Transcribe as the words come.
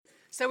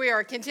So we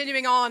are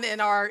continuing on in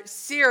our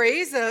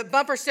series,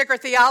 Bumper Sticker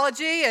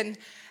Theology, and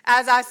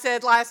as I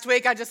said last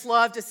week, I just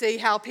love to see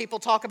how people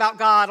talk about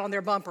God on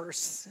their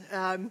bumpers.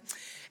 And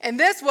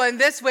this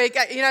week,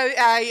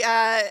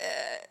 I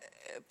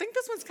think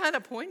this one's kind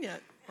of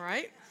poignant,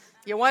 right?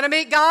 You want to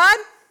meet God?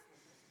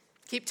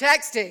 Keep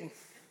texting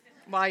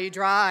while you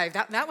drive.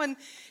 That one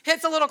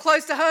hits a little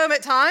close to home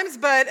at times,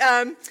 but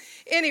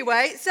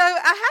anyway, so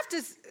I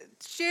have to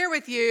share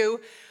with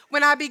you,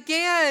 when I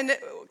began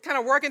kind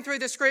of working through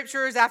the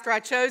scriptures after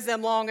I chose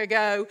them long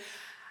ago,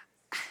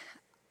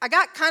 I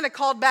got kind of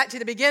called back to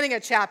the beginning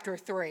of chapter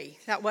 3.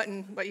 That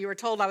wasn't what you were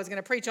told I was going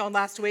to preach on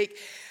last week.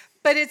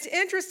 But it's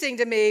interesting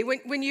to me,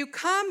 when you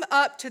come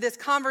up to this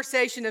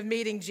conversation of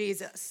meeting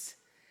Jesus,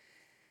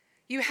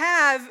 you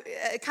have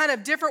kind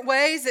of different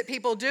ways that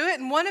people do it.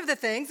 And one of the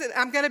things that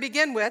I'm going to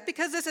begin with,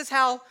 because this is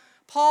how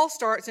Paul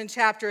starts in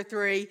chapter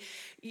 3,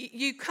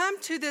 you come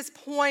to this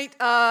point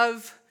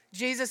of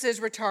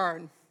Jesus'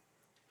 return.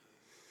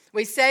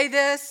 We say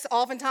this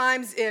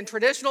oftentimes in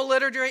traditional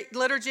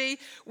liturgy.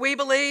 We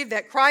believe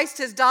that Christ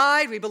has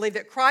died. We believe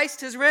that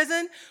Christ has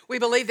risen. We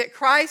believe that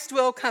Christ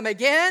will come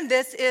again.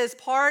 This is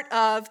part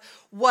of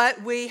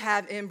what we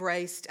have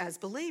embraced as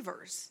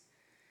believers.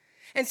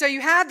 And so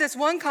you have this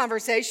one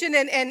conversation,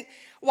 and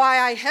why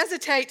I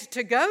hesitate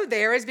to go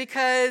there is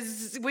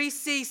because we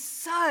see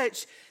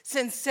such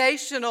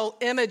sensational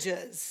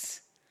images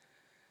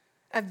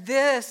of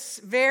this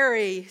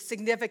very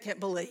significant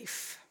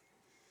belief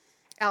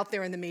out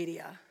there in the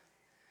media.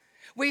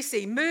 We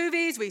see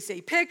movies, we see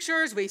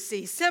pictures, we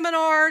see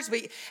seminars,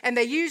 and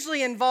they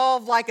usually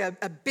involve like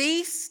a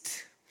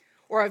beast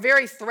or a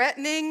very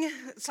threatening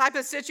type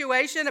of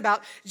situation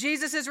about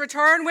Jesus'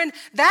 return, when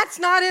that's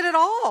not it at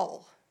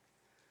all.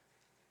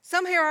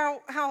 Somehow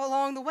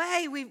along the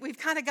way, we've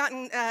kind of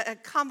gotten a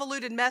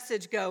convoluted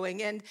message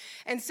going.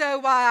 And so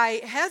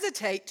I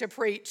hesitate to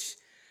preach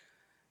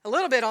a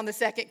little bit on the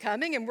second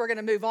coming, and we're going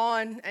to move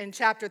on in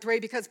chapter 3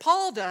 because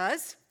Paul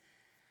does.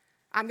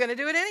 I'm going to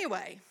do it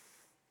anyway.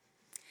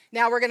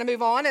 Now we're going to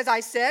move on, as I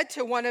said,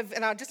 to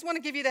and I just want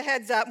to give you the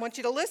heads up, want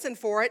you to listen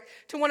for it,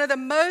 to one of the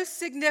most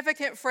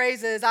significant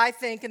phrases, I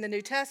think, in the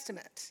New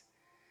Testament.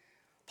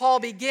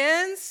 Paul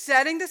begins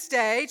setting the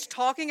stage,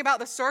 talking about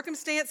the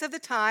circumstance of the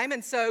time,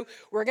 and so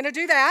we're going to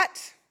do that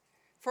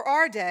for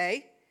our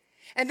day.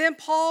 And then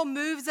Paul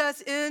moves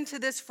us into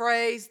this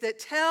phrase that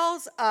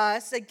tells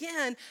us,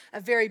 again, a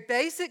very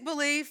basic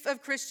belief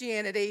of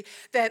Christianity,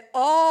 that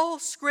all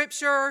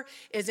Scripture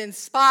is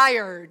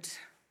inspired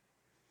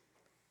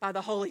by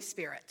the Holy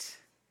Spirit.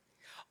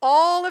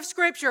 All of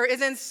Scripture is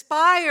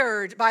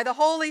inspired by the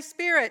Holy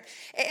Spirit.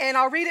 And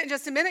I'll read it in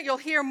just a minute. You'll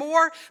hear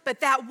more. But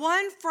that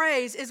one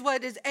phrase is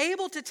what is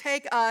able to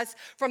take us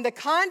from the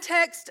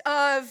context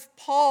of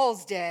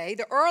Paul's day,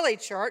 the early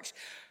church,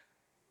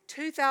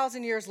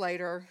 2,000 years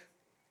later,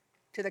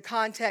 to the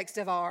context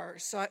of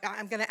ours. So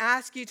I'm going to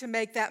ask you to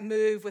make that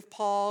move with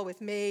Paul,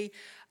 with me.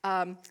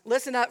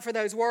 Listen up for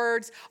those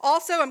words.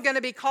 Also, I'm going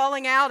to be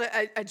calling out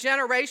a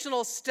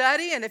generational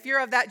study. And if you're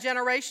of that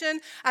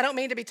generation, I don't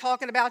mean to be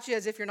talking about you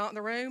as if you're not in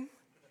the room.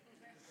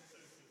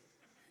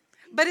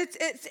 But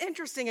it's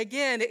interesting.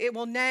 Again, it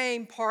will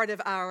name part of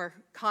our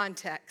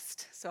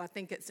context. So I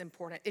think it's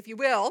important. If you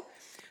will,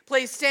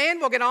 please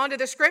stand. We'll get on to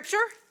the scripture.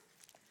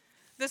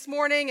 This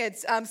morning,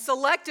 it's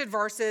selected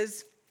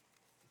verses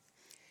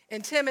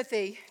in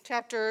Timothy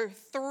chapter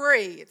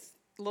 3, it's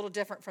a little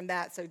different from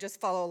that, so just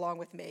follow along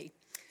with me.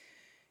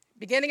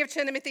 Beginning of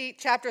Timothy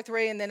chapter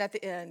 3, and then at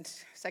the end,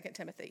 2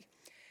 Timothy.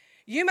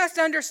 You must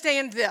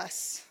understand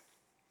this,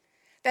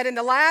 that in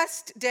the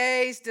last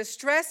days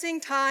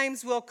distressing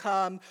times will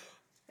come,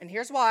 and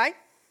here's why.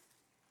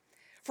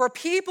 For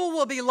people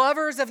will be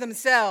lovers of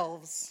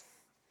themselves,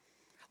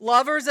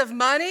 lovers of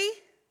money,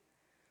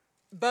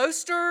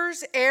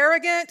 boasters,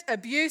 arrogant,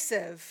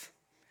 abusive,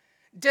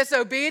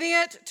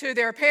 disobedient to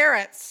their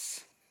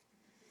parents,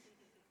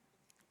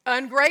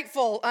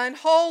 ungrateful,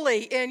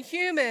 unholy,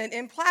 inhuman,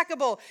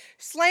 implacable,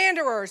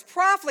 slanderers,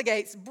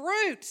 profligates,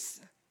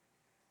 brutes,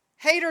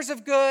 haters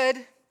of good,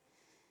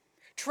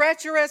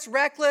 treacherous,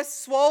 reckless,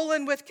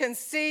 swollen with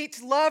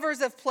conceit, lovers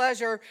of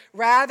pleasure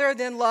rather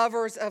than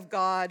lovers of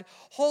God,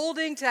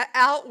 holding to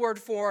outward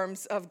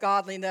forms of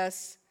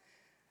godliness,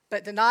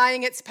 but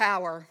denying its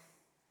power.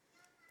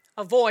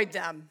 Avoid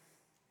them.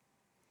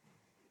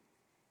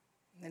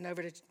 And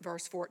over to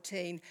verse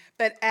 14.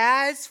 But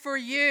as for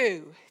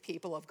you,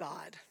 people of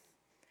God,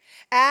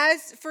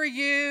 as for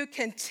you,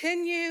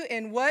 continue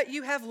in what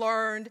you have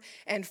learned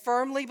and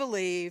firmly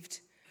believed,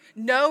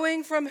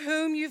 knowing from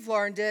whom you've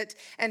learned it,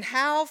 and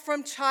how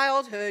from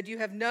childhood you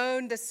have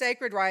known the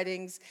sacred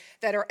writings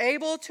that are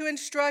able to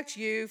instruct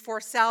you for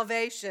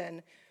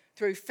salvation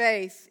through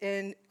faith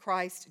in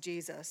Christ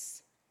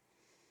Jesus.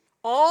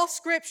 All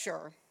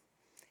Scripture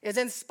is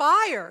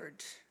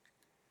inspired,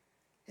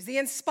 is the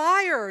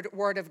inspired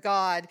Word of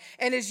God,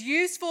 and is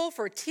useful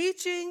for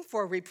teaching,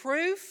 for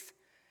reproof,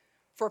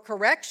 for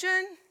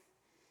correction,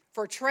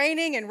 for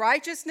training in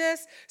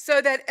righteousness, so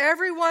that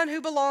everyone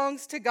who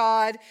belongs to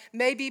God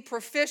may be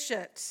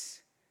proficient,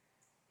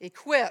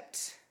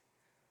 equipped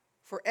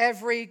for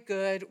every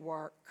good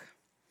work.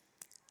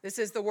 This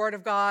is the word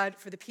of God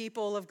for the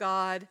people of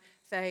God.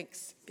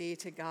 Thanks be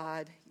to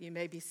God. You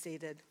may be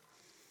seated.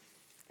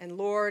 And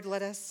Lord,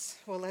 let us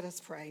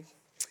pray.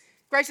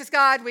 Gracious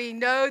God, we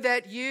know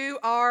that you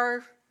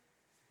are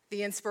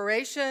the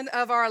inspiration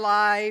of our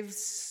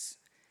lives,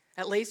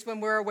 at least when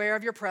we're aware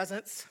of your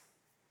presence.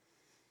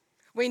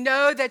 We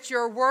know that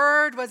your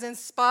word was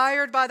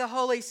inspired by the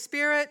Holy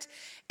Spirit,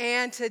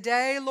 and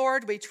today,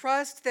 Lord, we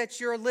trust that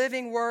your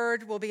living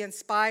word will be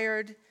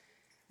inspired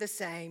the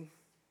same.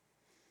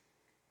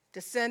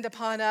 Descend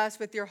upon us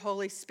with your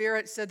Holy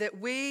Spirit so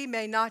that we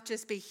may not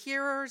just be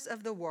hearers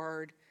of the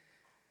word,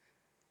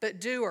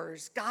 but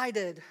doers,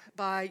 guided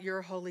by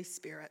your Holy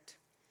Spirit.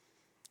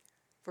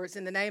 For it's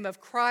in the name of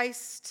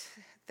Christ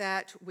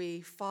that we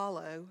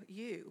follow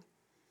you.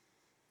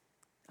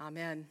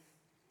 Amen.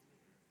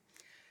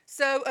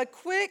 So a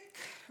quick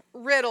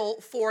riddle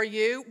for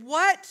you.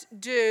 What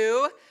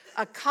do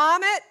a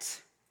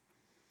comet,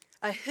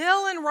 a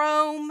hill in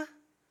Rome,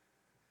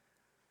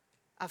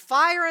 a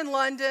fire in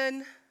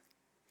London,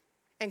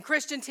 and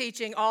Christian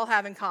teaching all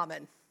have in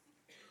common?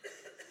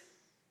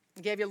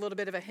 I gave you a little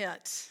bit of a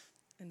hint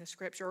in the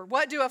scripture.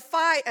 What do a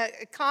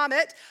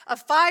comet, a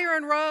fire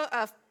in Rome,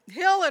 a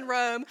hill in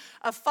Rome,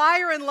 a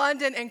fire in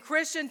London, and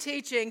Christian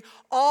teaching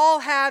all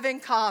have in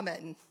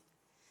common?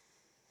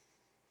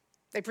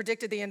 They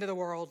predicted the end of the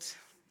world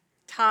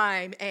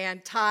time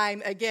and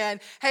time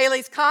again.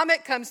 Halley's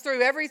Comet comes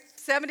through every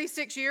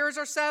 76 years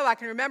or so. I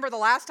can remember the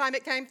last time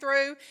it came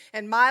through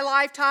in my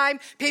lifetime.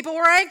 People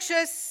were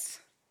anxious.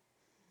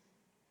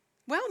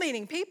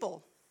 Well-meaning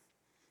people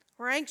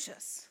were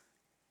anxious.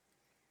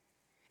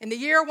 In the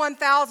year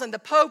 1000, the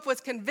Pope was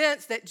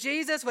convinced that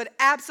Jesus would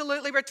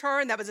absolutely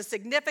return. That was a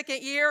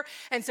significant year.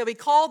 And so he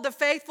called the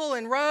faithful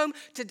in Rome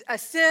to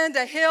ascend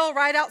a hill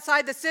right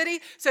outside the city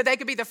so they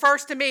could be the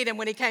first to meet him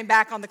when he came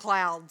back on the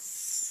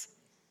clouds.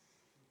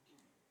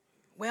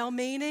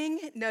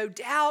 Well-meaning, no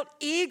doubt,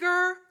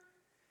 eager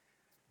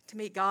to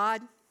meet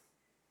God.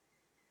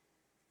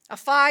 A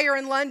fire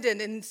in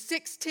London in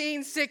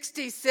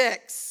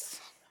 1666.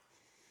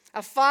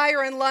 A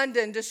fire in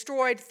London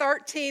destroyed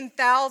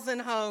 13,000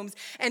 homes,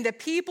 and the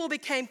people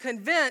became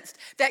convinced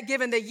that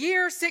given the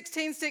year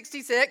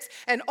 1666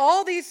 and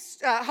all these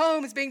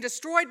homes being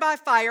destroyed by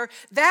fire,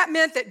 that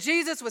meant that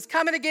Jesus was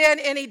coming again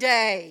any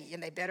day,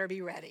 and they better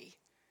be ready.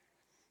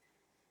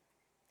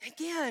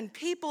 Again,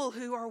 people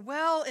who are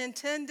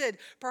well-intended,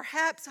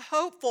 perhaps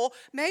hopeful,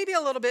 maybe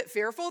a little bit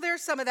fearful.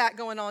 There's some of that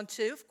going on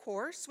too, of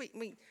course.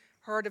 We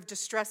heard of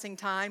distressing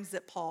times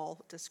that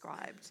Paul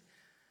described.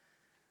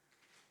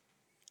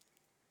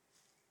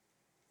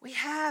 We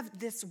have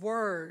this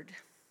word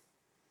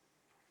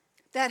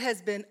that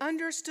has been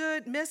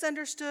understood,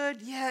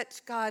 misunderstood,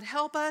 yet, God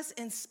help us,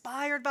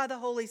 inspired by the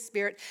Holy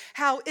Spirit.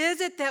 How is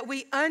it that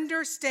we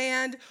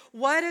understand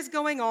what is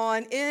going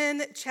on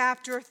in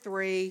chapter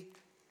 3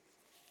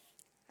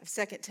 of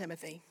 2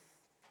 Timothy?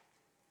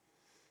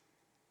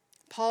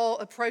 Paul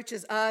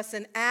approaches us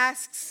and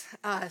asks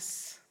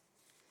us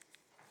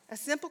a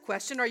simple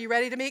question: are you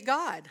ready to meet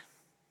God?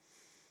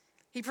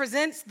 He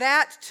presents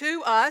that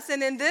to us,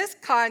 and in this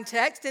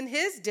context, in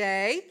his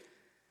day,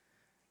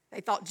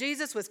 they thought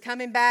Jesus was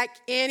coming back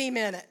any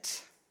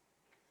minute.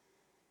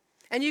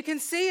 And you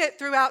can see it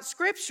throughout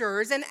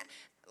scriptures, and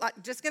I'm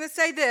just going to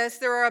say this,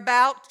 there are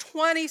about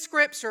 20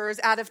 scriptures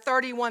out of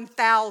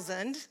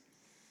 31,000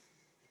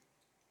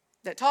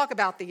 that talk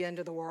about the end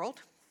of the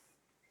world.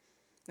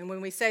 And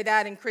when we say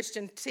that in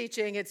Christian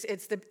teaching, it's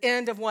the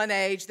end of one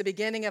age, the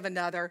beginning of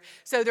another.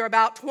 So there are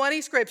about 20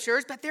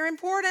 scriptures, but they're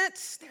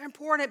important. They're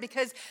important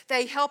because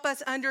they help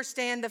us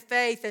understand the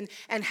faith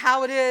and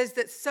how it is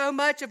that so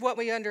much of what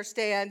we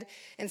understand,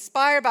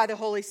 inspired by the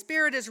Holy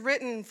Spirit, is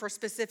written for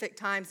specific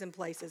times and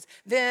places,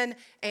 then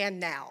and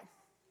now.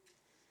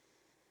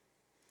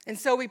 And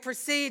so we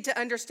proceed to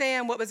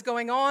understand what was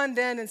going on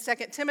then in 2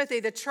 Timothy.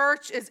 The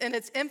church is in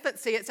its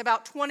infancy. It's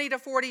about 20 to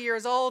 40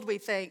 years old, we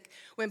think,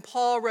 when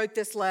Paul wrote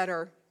this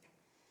letter.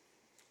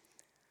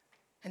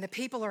 And the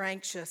people are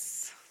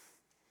anxious.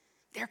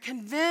 They're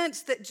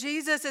convinced that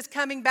Jesus is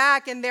coming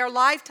back in their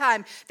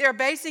lifetime. They're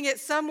basing it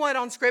somewhat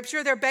on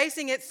Scripture. They're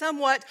basing it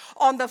somewhat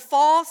on the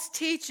false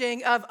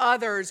teaching of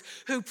others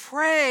who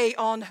prey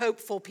on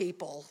hopeful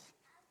people.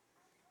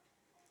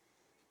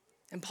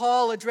 And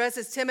Paul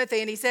addresses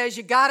Timothy and he says,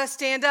 you got to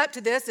stand up to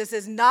this. This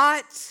is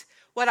not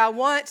what I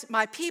want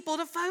my people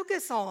to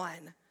focus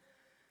on.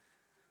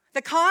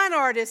 The con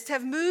artists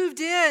have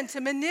moved in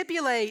to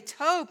manipulate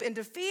hope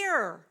into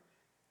fear.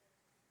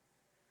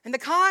 And the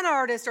con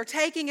artists are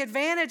taking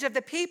advantage of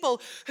the people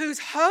whose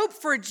hope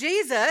for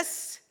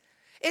Jesus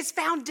is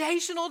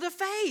foundational to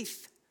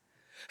faith,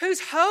 whose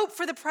hope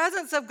for the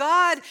presence of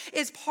God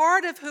is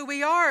part of who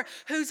we are,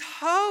 whose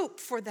hope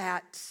for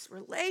that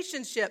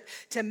relationship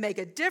to make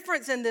a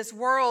difference in this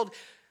world.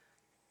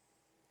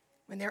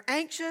 When they're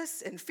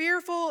anxious and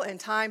fearful and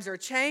times are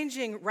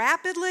changing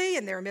rapidly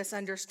and they're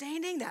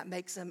misunderstanding, that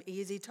makes them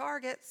easy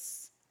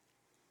targets.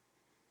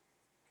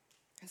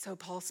 And so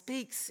Paul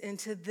speaks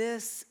into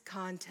this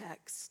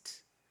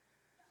context.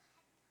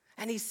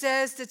 And he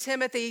says to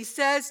Timothy, he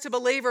says to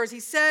believers, he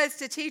says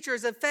to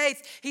teachers of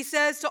faith, he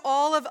says to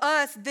all of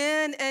us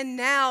then and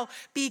now,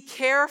 be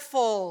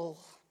careful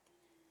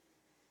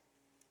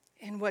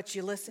in what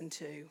you listen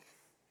to.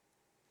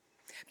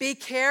 Be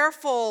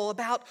careful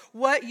about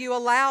what you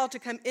allow to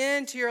come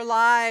into your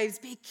lives.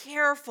 Be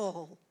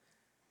careful.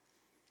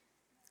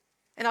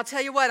 And I'll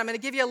tell you what, I'm going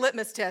to give you a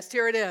litmus test.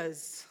 Here it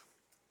is.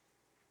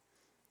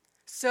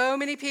 So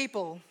many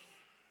people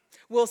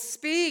will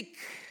speak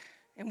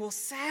and will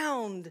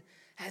sound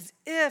as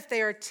if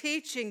they are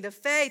teaching the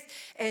faith,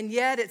 and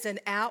yet it's an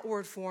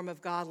outward form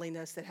of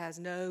godliness that has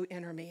no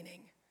inner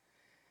meaning.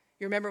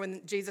 You remember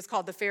when Jesus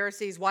called the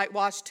Pharisees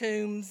whitewashed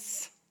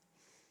tombs?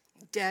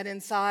 Dead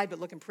inside, but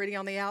looking pretty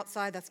on the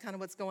outside. That's kind of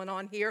what's going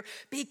on here.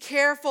 Be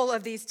careful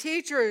of these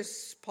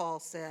teachers, Paul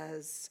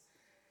says.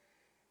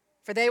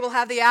 For they will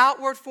have the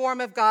outward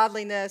form of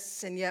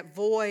godliness and yet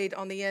void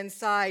on the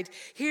inside.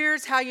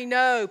 Here's how you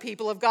know,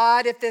 people of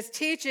God, if this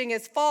teaching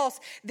is false,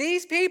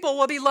 these people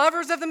will be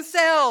lovers of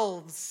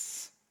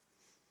themselves,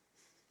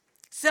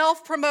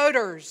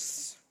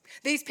 self-promoters.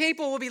 These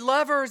people will be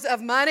lovers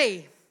of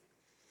money.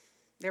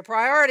 Their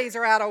priorities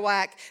are out of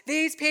whack.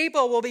 These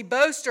people will be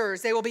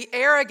boasters. They will be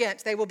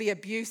arrogant. They will be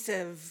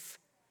abusive.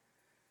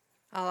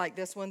 I like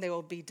this one. They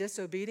will be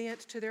disobedient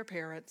to their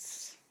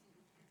parents.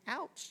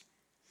 Ouch.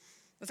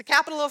 It's a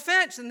capital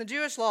offense in the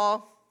Jewish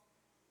law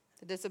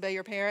to disobey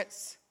your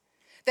parents.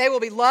 They will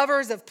be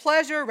lovers of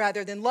pleasure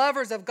rather than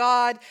lovers of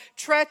God,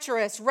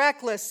 treacherous,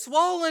 reckless,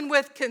 swollen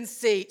with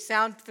conceit.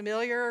 Sound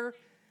familiar?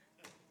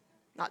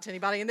 Not to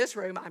anybody in this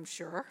room, I'm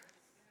sure.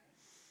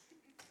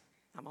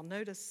 I'm on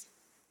notice.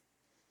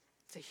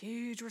 It's a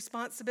huge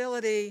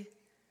responsibility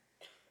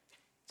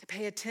to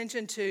pay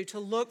attention to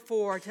look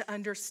for, to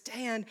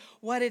understand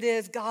what it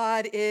is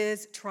God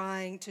is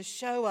trying to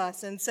show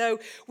us. And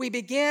so we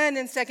begin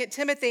in 2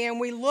 Timothy and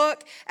we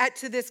look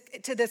to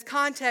this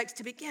context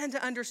to begin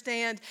to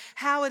understand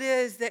how it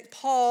is that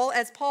Paul,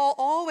 as Paul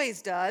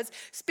always does,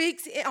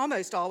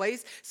 almost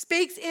always,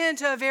 speaks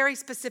into a very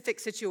specific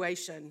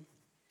situation.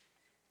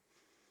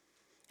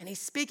 And he's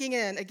speaking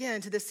in,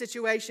 again, to this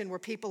situation where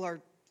people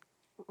are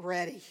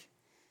ready,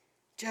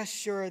 just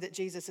sure that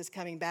Jesus is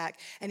coming back.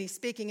 And he's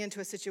speaking into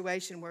a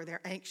situation where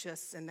they're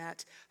anxious and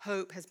that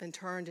hope has been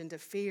turned into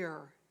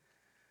fear.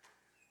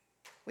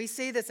 We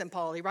see this in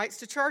Paul. He writes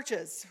to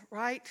churches,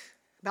 right,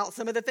 about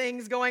some of the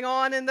things going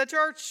on in the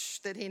church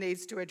that he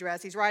needs to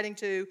address. He's writing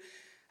to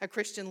a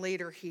Christian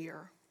leader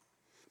here.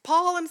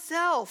 Paul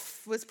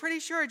himself was pretty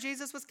sure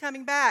Jesus was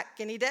coming back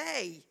any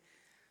day.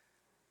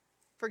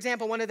 For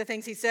example, one of the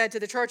things he said to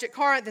the church at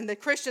Corinth and the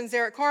Christians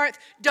there at Corinth,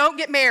 don't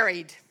get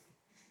married.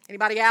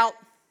 Anybody out?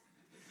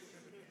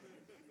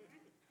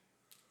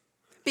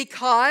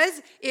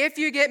 Because if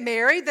you get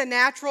married, the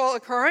natural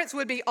occurrence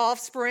would be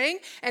offspring.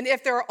 And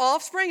if there are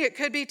offspring, it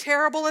could be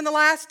terrible in the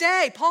last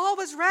day. Paul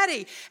was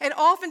ready and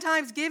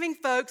oftentimes giving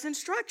folks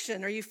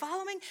instruction. Are you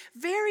following?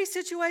 Very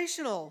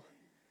situational,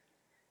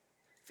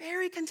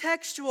 very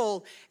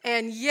contextual,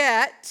 and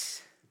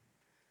yet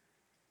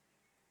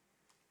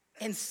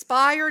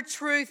inspired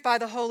truth by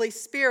the Holy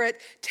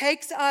Spirit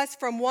takes us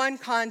from one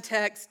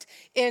context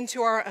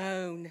into our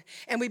own.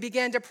 And we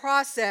begin to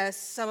process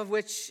some of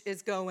which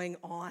is going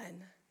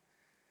on.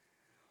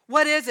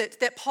 What is it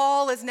that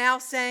Paul is now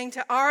saying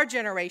to our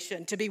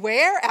generation? To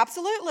beware?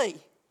 Absolutely.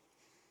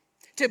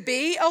 To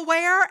be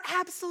aware?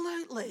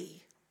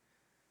 Absolutely.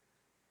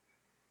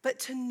 But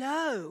to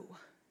know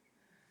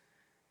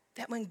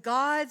that when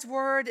God's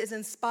word is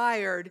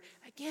inspired,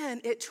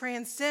 again, it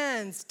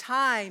transcends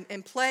time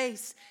and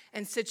place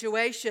and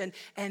situation,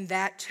 and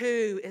that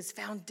too is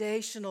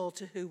foundational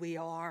to who we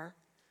are.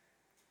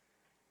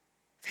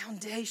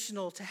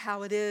 Foundational to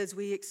how it is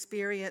we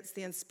experience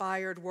the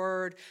inspired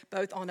word,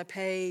 both on a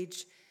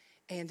page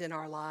and in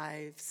our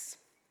lives.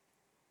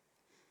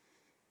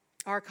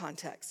 Our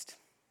context.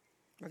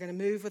 We're going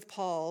to move with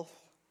Paul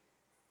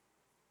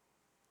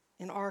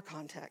in our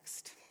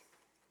context.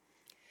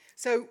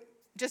 So,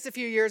 just a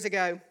few years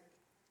ago,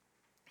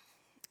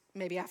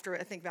 maybe after,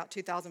 I think about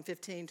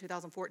 2015,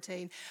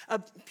 2014, a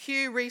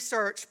Pew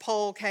Research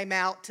poll came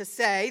out to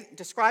say,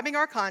 describing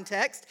our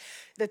context,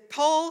 the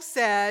poll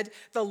said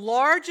the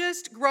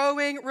largest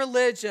growing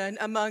religion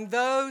among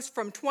those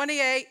from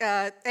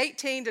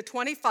 18 to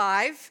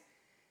 25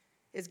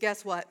 is,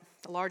 guess what?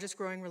 The largest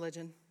growing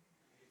religion?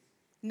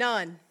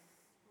 None.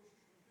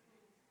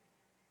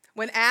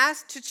 When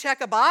asked to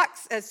check a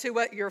box as to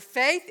what your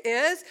faith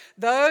is,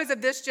 those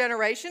of this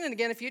generation, and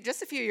again,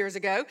 just a few years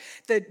ago,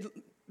 the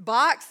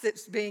box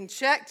that's being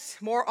checked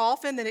more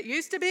often than it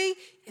used to be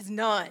is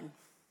none.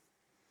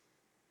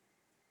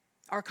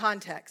 Our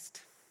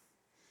context,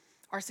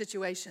 our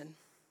situation.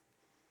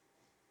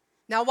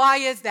 Now, why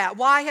is that?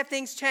 Why have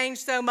things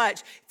changed so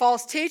much?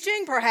 False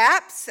teaching,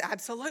 perhaps,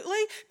 absolutely.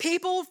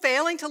 People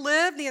failing to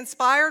live the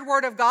inspired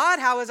word of God.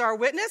 How is our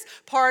witness?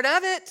 Part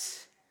of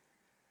it.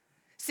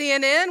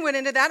 CNN went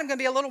into that. I'm going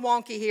to be a little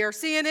wonky here.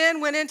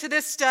 CNN went into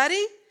this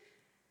study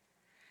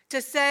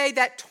to say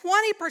that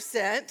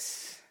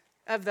 20%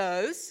 of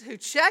those who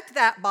checked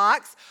that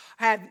box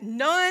have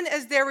none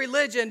as their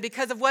religion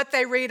because of what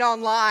they read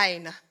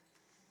online.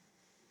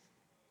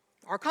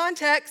 Our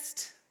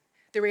context,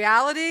 the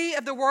reality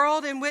of the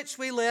world in which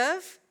we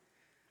live.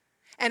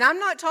 And I'm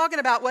not talking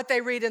about what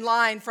they read in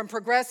line from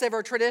progressive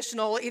or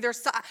traditional, either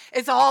side.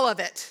 It's all of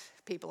it,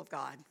 people of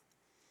God.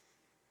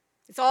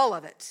 It's all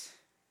of it.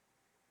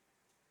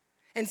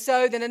 And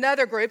so then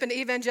another group, an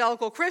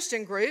evangelical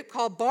Christian group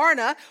called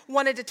Barna,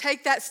 wanted to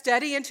take that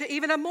study into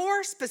even a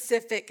more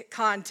specific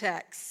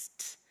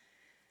context.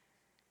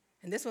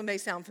 And this one may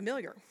sound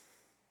familiar.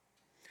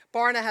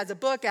 Barna has a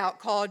book out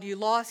called You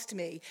Lost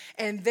Me,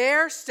 and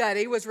their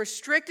study was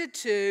restricted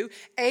to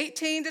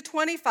 18 to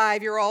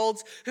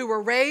 25-year-olds who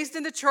were raised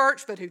in the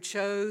church but who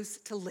chose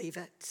to leave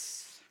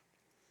it.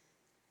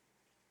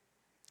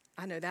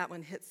 I know that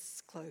one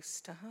hits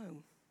close to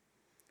home.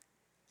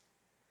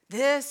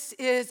 This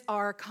is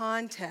our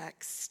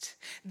context.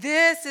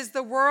 This is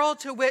the world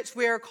to which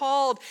we are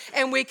called,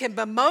 and we can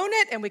bemoan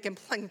it, and we can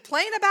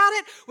complain about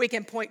it, we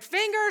can point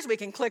fingers, we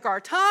can click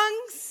our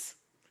tongues.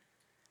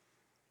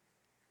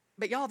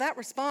 But y'all, that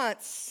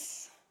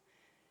response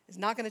is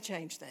not going to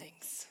change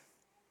things.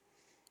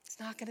 It's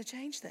not going to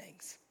change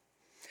things.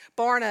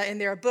 Barna, in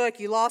their book,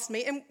 You Lost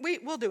Me, and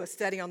we'll do a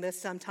study on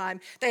this sometime,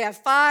 they have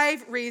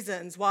 5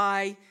 reasons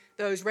why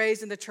those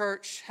raised in the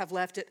church have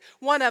left it.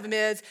 One of them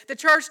is the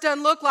church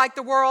doesn't look like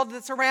the world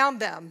that's around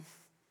them.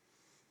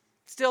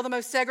 Still the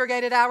most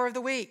segregated hour of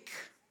the week.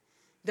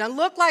 Doesn't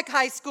look like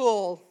high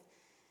school.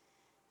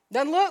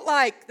 Doesn't look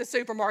like the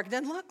supermarket.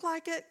 Doesn't look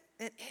like it.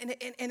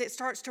 And it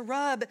starts to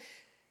rub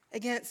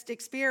against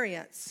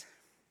experience.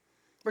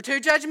 We're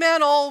too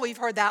judgmental. We've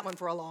heard that one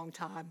for a long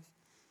time.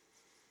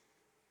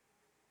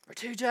 We're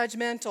too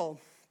judgmental.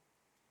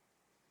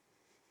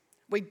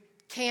 We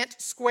can't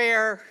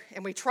square,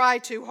 and we try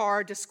too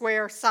hard to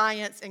square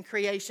science and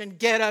creation.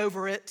 Get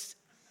over it.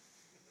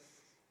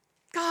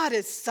 God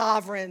is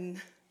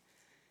sovereign.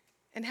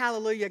 And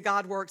hallelujah,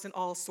 God works in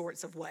all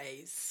sorts of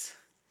ways.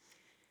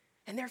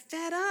 And they're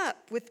fed up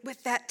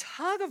with that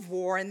tug of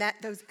war and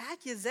those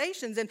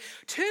accusations and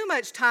too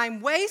much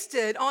time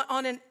wasted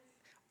on an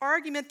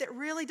argument that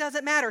really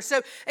doesn't matter.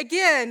 So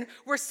again,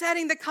 we're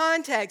setting the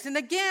context. And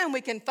again,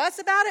 we can fuss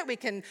about it. We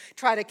can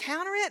try to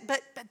counter it.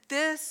 But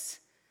this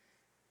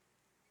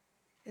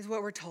is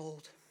what we're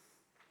told.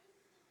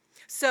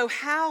 So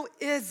how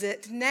is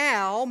it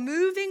now,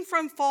 moving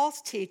from false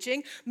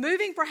teaching,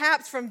 moving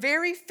perhaps from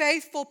very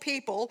faithful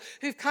people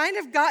who've kind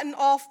of gotten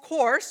off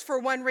course for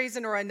one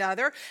reason or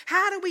another,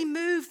 how do we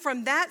move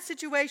from that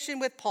situation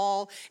with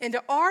Paul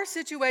into our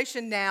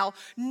situation now,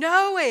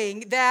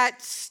 knowing that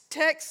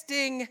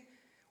texting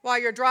while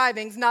you're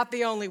driving is not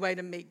the only way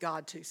to meet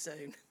God too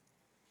soon?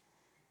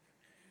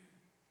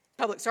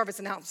 Public service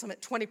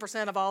announcement,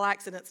 20% of all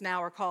accidents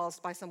now are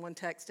caused by someone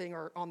texting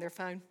or on their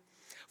phone.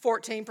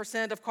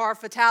 14% of car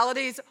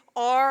fatalities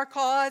are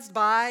caused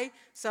by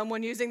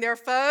someone using their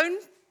phone.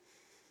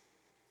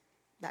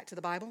 Back to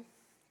the Bible.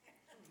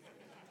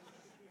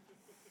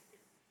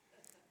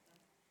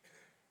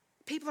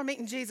 People are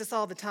meeting Jesus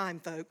all the time,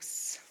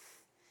 folks.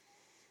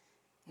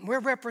 We're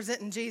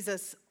representing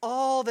Jesus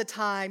all the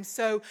time.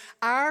 So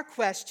our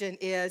question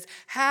is,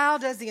 how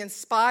does the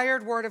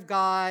inspired Word of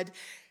God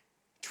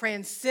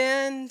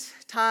transcend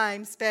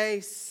time,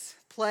 space,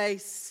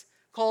 place,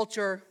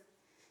 culture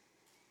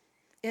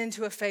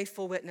into a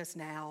faithful witness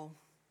now?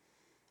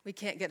 We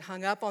can't get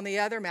hung up on the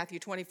other. Matthew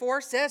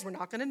 24 says we're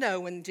not going to know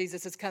when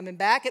Jesus is coming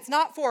back. It's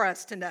not for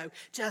us to know.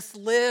 Just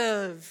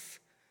live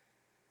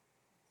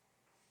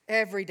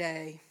every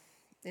day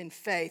in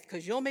faith,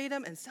 because you'll meet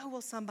him and so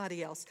will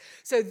somebody else.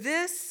 So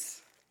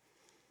this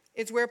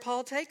is where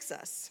Paul takes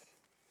us.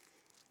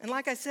 And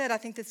like I said, I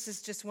think this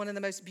is just one of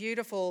the most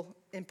beautiful,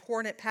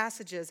 important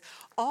passages.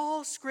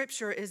 All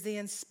Scripture is the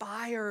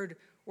inspired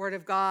Word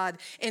of God,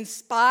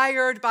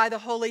 inspired by the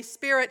Holy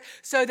Spirit,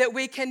 so that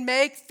we can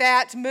make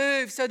that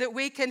move, so that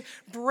we can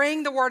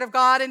bring the Word of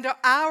God into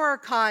our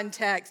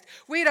context.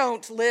 We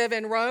don't live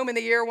in Rome in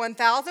the year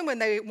 1000 when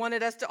they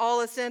wanted us to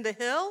all ascend a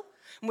hill.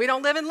 We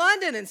don't live in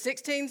London in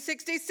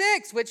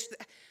 1666, which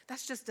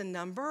that's just a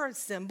number, a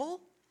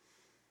symbol.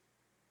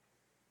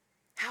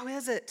 How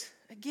is it,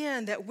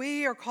 again, that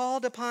we are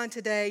called upon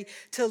today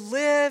to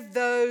live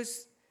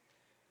those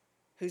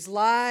whose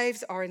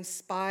lives are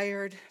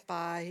inspired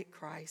by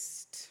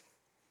Christ?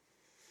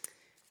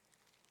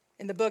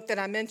 In the book that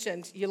I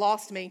mentioned, You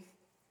Lost Me,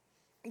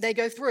 they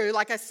go through,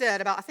 like I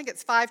said, I think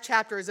it's 5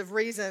 chapters of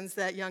reasons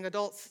that young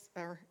adults,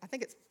 or I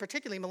think it's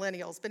particularly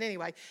millennials, but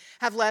anyway,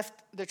 have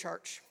left the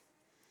church.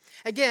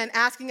 Again,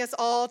 asking us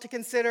all to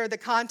consider the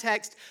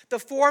context, the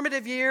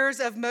formative years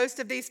of most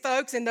of these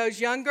folks and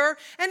those younger,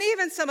 and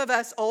even some of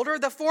us older.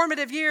 The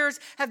formative years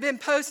have been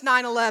post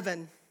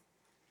 9/11,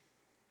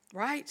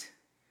 right?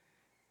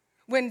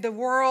 When the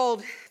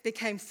world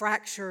became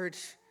fractured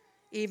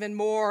even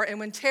more, and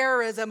when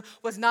terrorism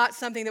was not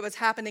something that was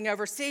happening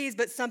overseas,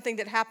 but something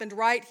that happened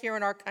right here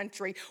in our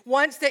country.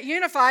 Once that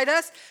unified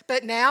us,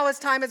 but now as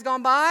time has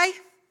gone by,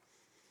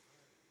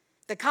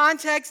 The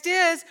context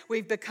is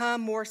we've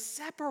become more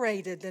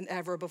separated than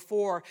ever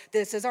before.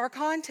 This is our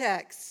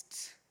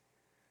context.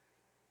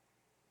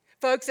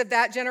 Folks of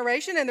that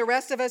generation and the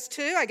rest of us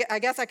too, I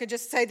guess I could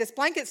just say this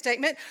blanket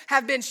statement,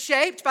 have been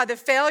shaped by the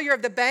failure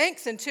of the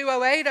banks in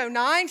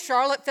 2008-09.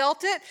 Charlotte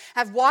felt it,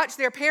 have watched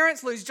their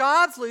parents lose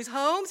jobs, lose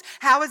homes.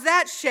 How is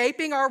that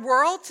shaping our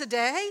world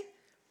today?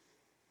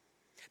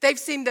 They've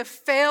seen the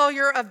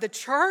failure of the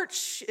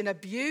church in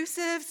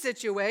abusive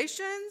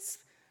situations.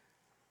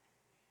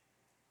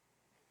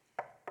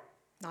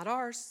 Not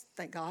ours,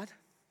 thank God.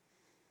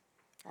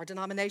 Our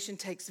denomination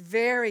takes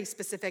very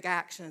specific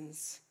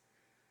actions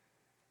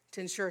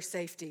to ensure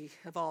safety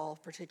of all,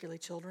 particularly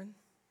children.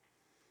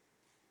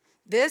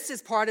 This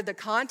is part of the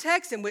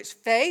context in which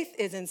faith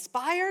is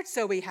inspired.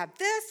 So we have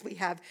this, we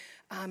have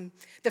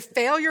the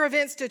failure of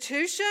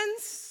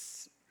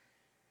institutions,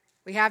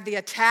 we have the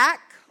attack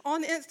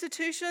on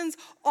institutions,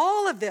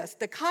 all of this,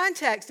 the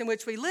context in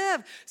which we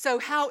live. So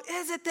how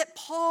is it that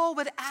Paul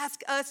would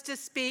ask us to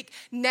speak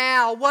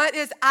now? What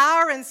is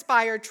our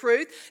inspired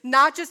truth?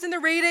 Not just in the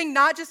reading,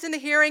 not just in the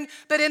hearing,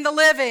 but in the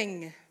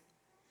living.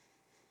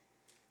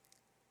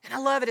 And I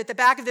love it. At the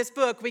back of this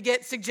book, we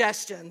get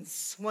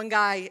suggestions. One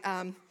guy,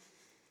 can't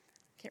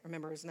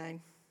remember his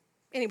name.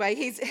 Anyway,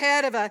 he's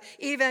head of an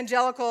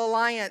evangelical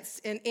alliance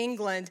in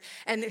England.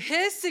 And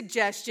his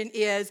suggestion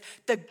is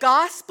the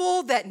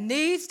gospel that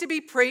needs to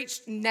be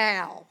preached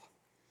now.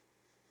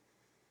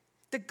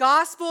 The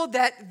gospel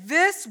that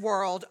this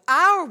world,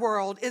 our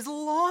world, is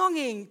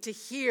longing to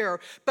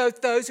hear.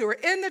 Both those who are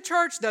in the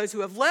church, those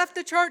who have left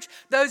the church,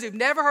 those who've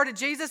never heard of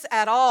Jesus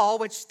at all,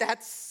 which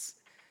that's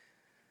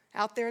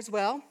out there as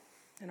well,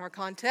 in our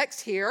context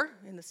here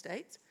in the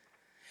States.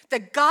 The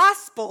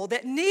gospel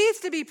that needs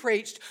to be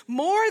preached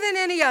more than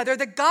any other,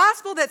 the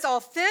gospel that's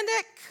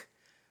authentic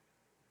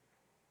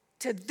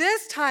to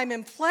this time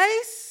and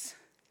place,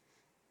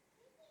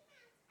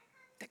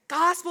 the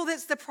gospel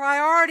that's the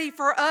priority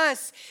for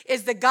us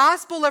is the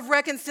gospel of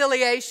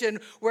reconciliation,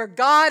 where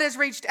God has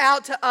reached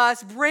out to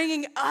us,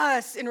 bringing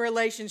us in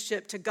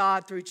relationship to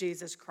God through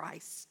Jesus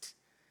Christ.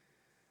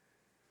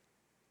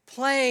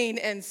 Plain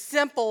and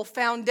simple,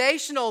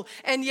 foundational,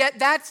 and yet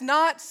that's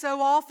not so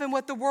often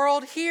what the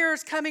world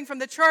hears coming from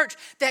the church,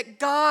 that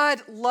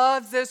God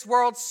loves this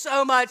world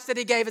so much that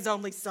he gave his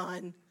only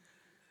son.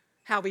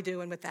 How we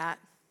doing with that?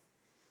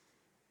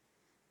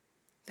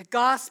 The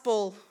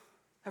gospel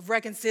of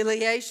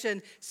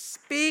reconciliation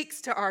speaks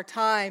to our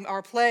time,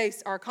 our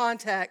place, our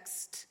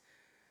context,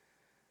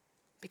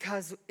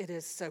 because it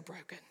is so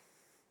broken.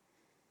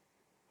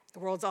 The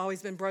world's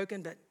always been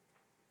broken, but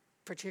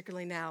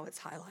particularly now it's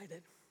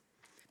highlighted.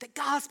 The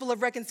gospel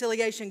of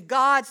reconciliation,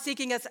 God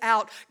seeking us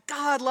out,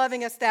 God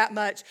loving us that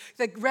much.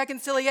 The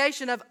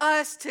reconciliation of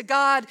us to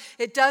God,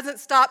 it doesn't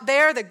stop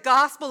there. The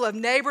gospel of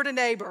neighbor to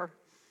neighbor,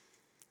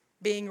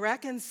 being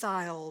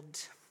reconciled.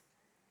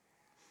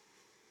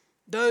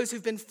 Those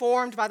who've been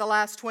formed by the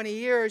last 20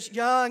 years,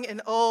 young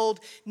and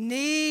old,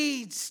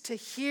 needs to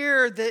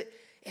hear the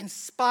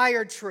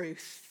inspired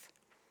truth.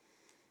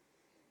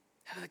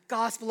 The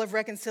gospel of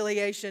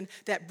reconciliation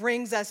that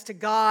brings us to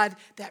God,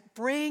 that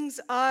brings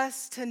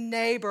us to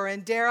neighbor.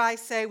 And dare I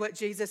say what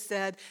Jesus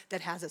said,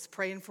 that has us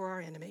praying for our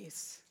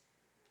enemies.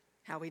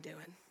 How we doing?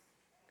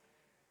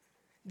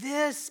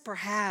 This,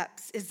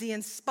 perhaps, is the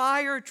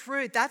inspired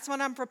truth. That's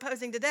what I'm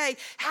proposing today.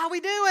 How we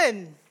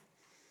doing?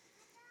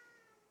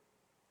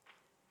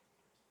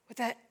 With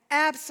that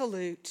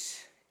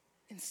absolute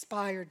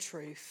inspired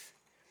truth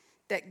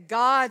that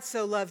God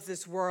so loves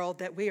this world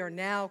that we are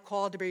now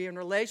called to be in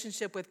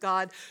relationship with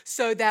God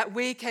so that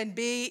we can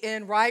be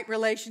in right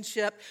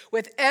relationship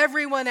with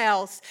everyone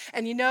else.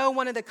 And you know,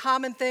 one of the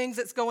common things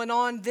that's going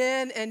on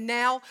then and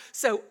now,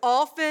 so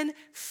often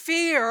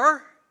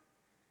fear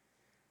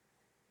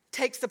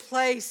takes the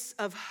place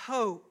of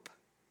hope.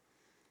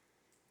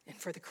 And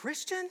for the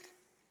Christian,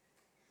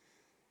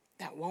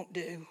 that won't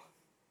do.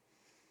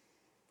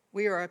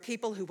 We are a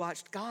people who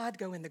watched God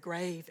go in the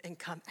grave and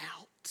come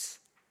out.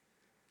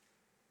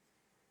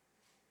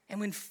 And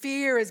when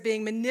fear is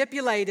being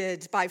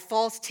manipulated by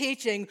false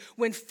teaching,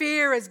 when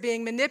fear is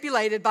being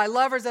manipulated by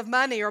lovers of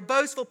money or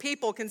boastful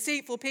people,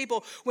 conceitful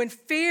people, when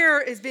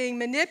fear is being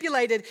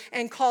manipulated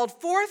and called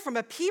forth from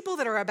a people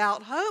that are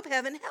about hope,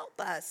 heaven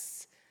help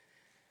us.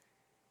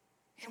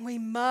 And we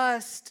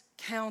must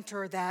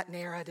counter that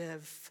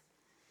narrative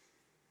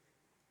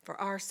for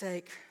our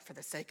sake, for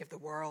the sake of the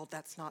world.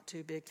 That's not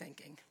too big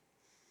thinking.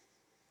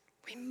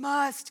 We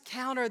must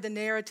counter the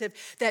narrative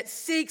that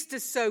seeks to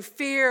sow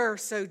fear,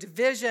 sow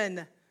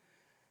division,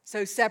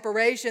 sow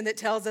separation, that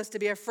tells us to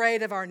be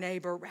afraid of our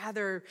neighbor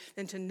rather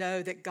than to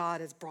know that God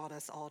has brought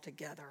us all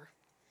together.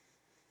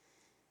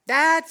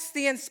 That's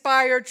the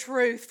inspired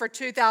truth for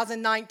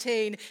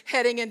 2019,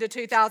 heading into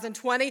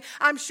 2020.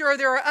 I'm sure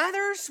there are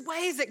other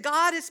ways that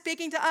God is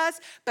speaking to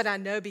us, but I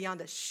know beyond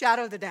a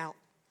shadow of a doubt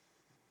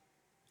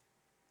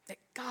that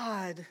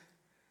God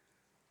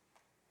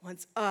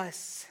wants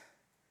us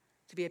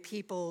to be a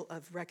people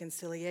of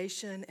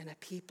reconciliation and a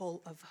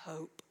people of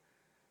hope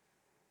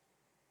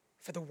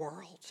for the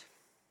world.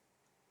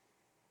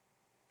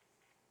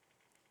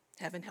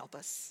 Heaven help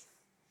us.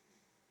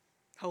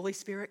 Holy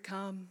Spirit,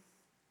 come.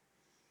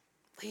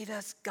 Lead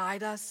us,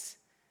 guide us,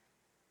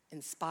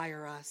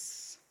 inspire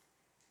us.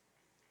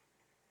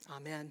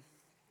 Amen.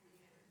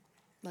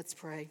 Let's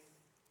pray.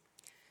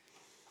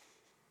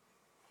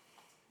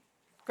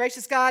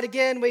 Gracious God,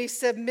 again, we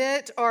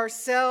submit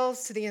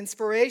ourselves to the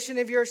inspiration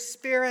of your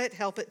Spirit.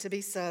 Help it to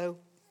be so.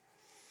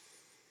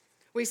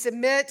 We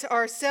submit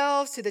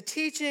ourselves to the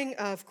teaching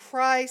of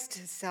Christ,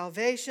 his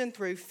salvation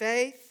through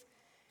faith.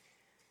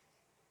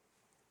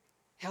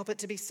 Help it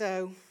to be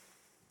so.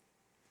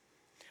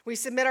 We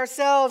submit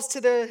ourselves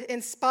to the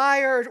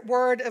inspired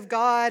Word of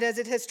God as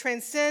it has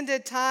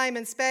transcended time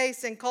and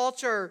space and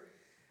culture,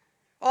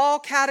 all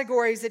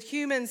categories that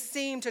humans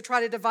seem to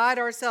try to divide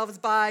ourselves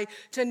by,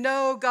 to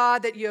know,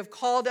 God, that you have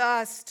called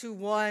us to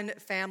one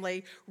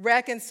family,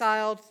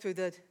 reconciled through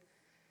the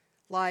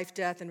life,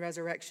 death, and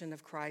resurrection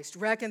of Christ,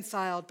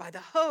 reconciled by the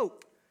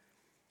hope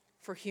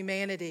for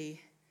humanity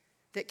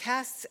that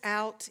casts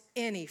out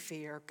any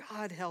fear.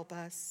 God, help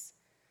us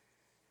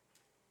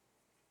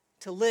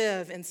to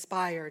live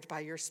inspired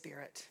by your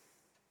Spirit.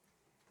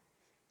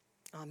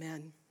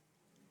 Amen.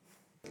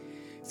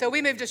 So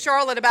we moved to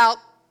Charlotte about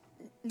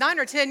 9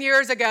 or 10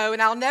 years ago,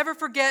 and I'll never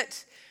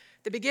forget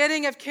the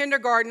beginning of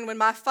kindergarten when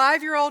my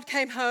 5-year-old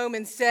came home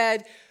and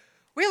said,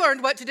 "We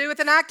learned what to do with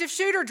an active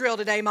shooter drill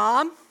today,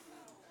 Mom."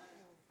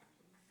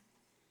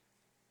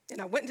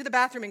 And I went into the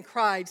bathroom and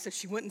cried so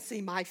she wouldn't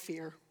see my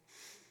fear.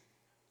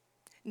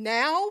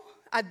 Now,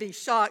 I'd be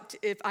shocked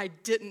if I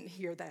didn't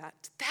hear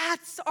that.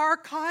 That's our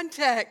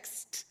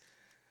context.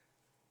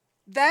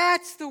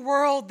 That's the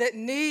world that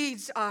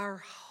needs our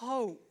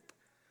hope.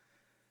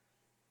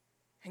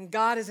 And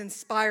God has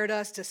inspired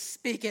us to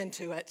speak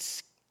into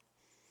it.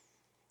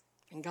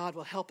 And God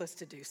will help us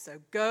to do so.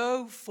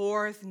 Go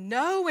forth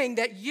knowing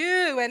that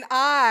you and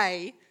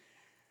I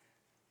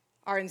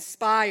are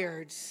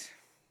inspired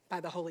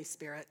by the Holy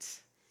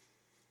Spirit.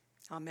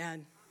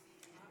 Amen.